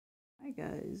Hi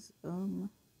guys.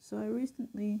 So I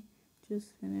recently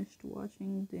just finished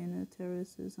watching Dana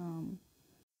Terrace's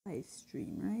live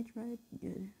stream, right?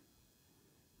 Good.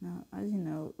 Now, as you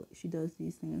know, she does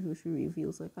these things where she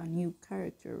reveals like a new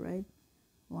character, right?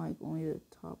 Like only the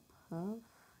top half.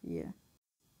 Yeah.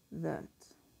 That.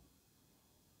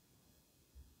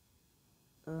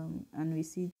 And we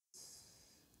see this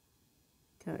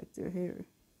character here.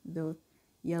 The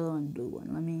yellow and blue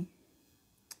one. Let me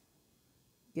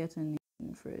get a name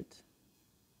for it.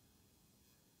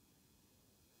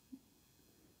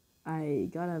 I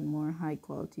got a more high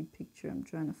quality picture. I'm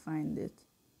trying to find it.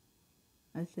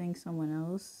 I think someone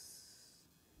else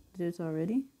did it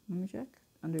already. Let me check.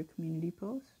 Under community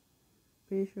post.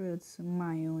 Pretty sure it's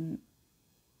my own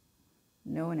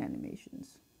known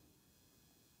animations.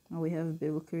 Oh, we have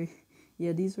biblical.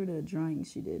 Yeah, these were the drawings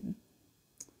she did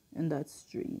in that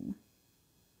stream.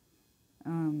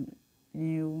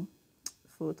 New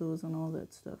photos and all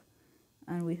that stuff.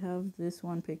 And we have this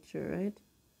one picture, right?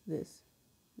 This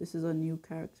is a new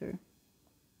character.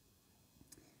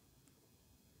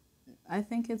 I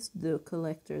think it's the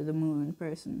collector, the moon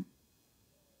person,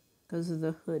 because of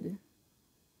the hood.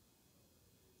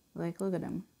 Like, look at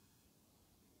them.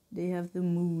 They have the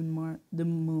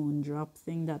moon drop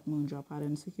thing that moon drop had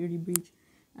in Security Breach,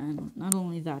 and not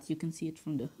only that, you can see it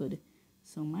from the hood.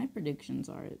 So my predictions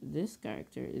are this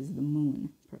character is the moon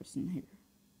person here.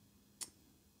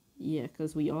 Yeah,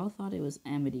 because we all thought it was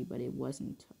Amity, but it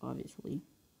wasn't, obviously.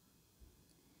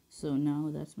 So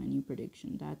now that's my new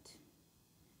prediction. That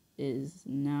is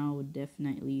now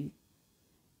definitely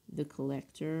the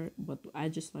collector, but I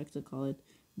just like to call it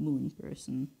moon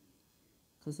person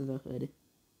because of the hood.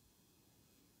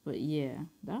 But yeah,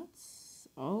 that's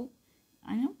all.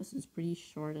 I know this is pretty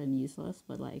short and useless,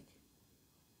 but like,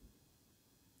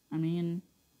 I mean,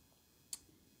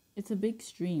 it's a big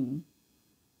stream,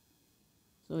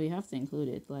 so you have to include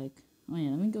it. Like, oh yeah,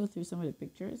 let me go through some of the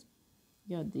pictures.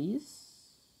 You got these.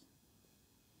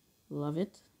 Love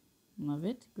it.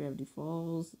 Gravity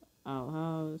Falls, Owl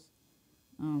House.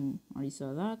 Already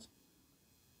saw that.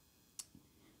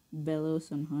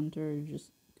 Bellows and Hunter,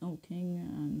 just King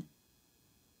and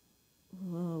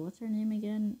what's her name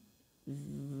again?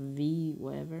 V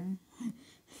whatever. I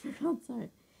forgot. Sorry.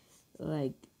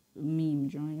 Like meme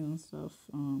drawing and stuff.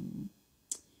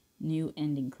 New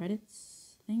ending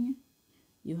credits thing.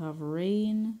 You have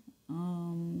Rain,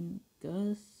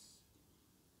 Gus,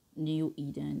 new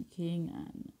Eden King,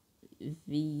 and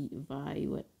Vi.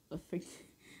 What?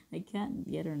 I can't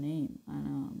get her name.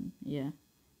 And yeah,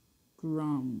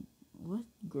 Grom. What?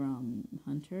 Grom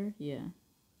Hunter? Yeah.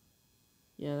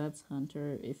 Yeah, that's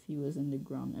Hunter if he was in the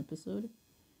Grom episode.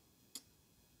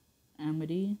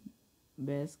 Amity,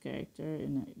 best character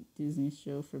in a Disney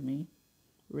show for me.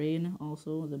 Rain,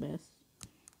 also the best.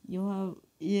 You have,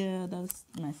 yeah, that's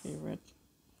my favorite.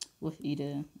 With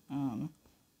Ida,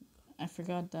 I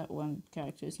forgot that one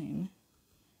character's name.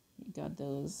 You got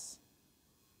those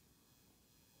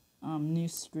new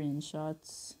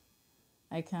screenshots.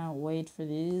 I can't wait for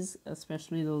these,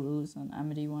 especially the Luz and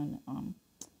Amity one.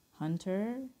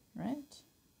 Hunter, right?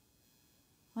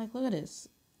 Like, look at this.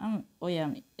 I'm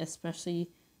especially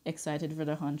excited for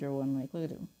the Hunter one. Like, look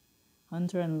at him.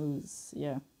 Hunter and Luz,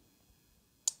 yeah.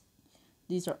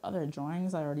 These are other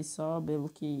drawings I already saw.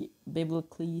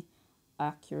 Biblically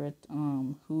accurate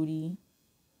hoodie.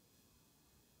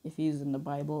 If he's in the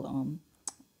Bible,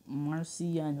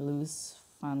 Marcy and Luz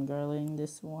fangirling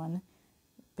this one.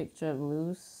 Picture of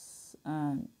Luz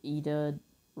and Ida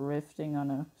rifting on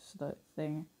a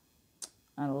thing.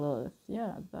 And Lilith.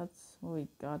 Yeah, that's what we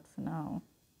got for now.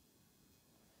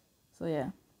 So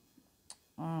yeah.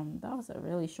 That was a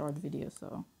really short video,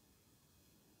 so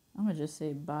I'm gonna just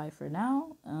say bye for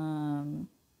now.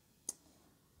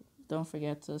 Don't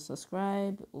forget to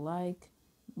subscribe, like,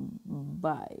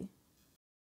 bye.